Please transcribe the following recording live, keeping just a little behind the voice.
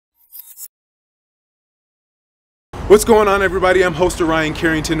What's going on, everybody? I'm host Ryan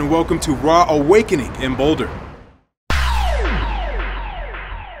Carrington, and welcome to Raw Awakening in Boulder.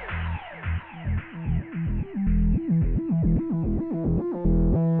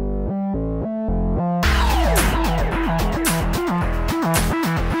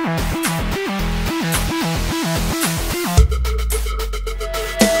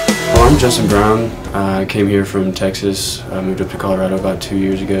 I'm Justin Brown. I came here from Texas. I moved up to Colorado about 2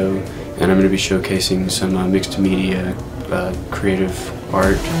 years ago, and I'm going to be showcasing some mixed media creative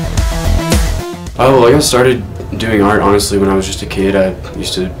art. Well, I got started doing art honestly when I was just a kid. I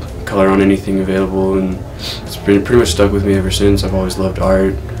used to color on anything available, and it's been pretty much stuck with me ever since. I've always loved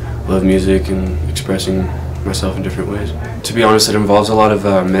art, loved music, and expressing myself in different ways. To be honest, it involves a lot of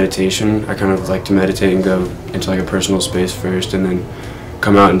meditation. I kind of like to meditate and go into like a personal space first, and then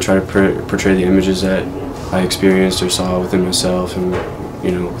come out and try to portray the images that I experienced or saw within myself and,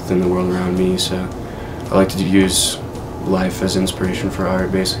 you know, within the world around me. So I like to use life as inspiration for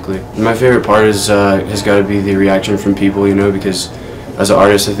art, basically. My favorite part is has got to be the reaction from people, you know, because as an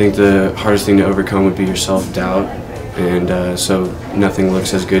artist, I think the hardest thing to overcome would be your self-doubt, and so nothing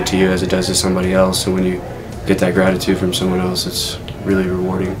looks as good to you as it does to somebody else, and when you get that gratitude from someone else, it's really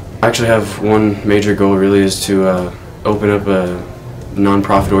rewarding. I actually have one major goal really is to open up a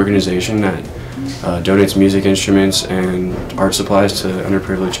non-profit organization that donates music instruments and art supplies to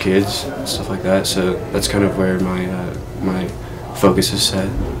underprivileged kids, stuff like that. So that's kind of where my focus is set.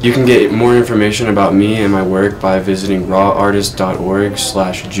 You can get more information about me and my work by visiting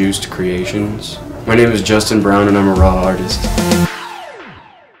rawartist.org/juicedcreations. My name is Justin Brown, and I'm a raw artist.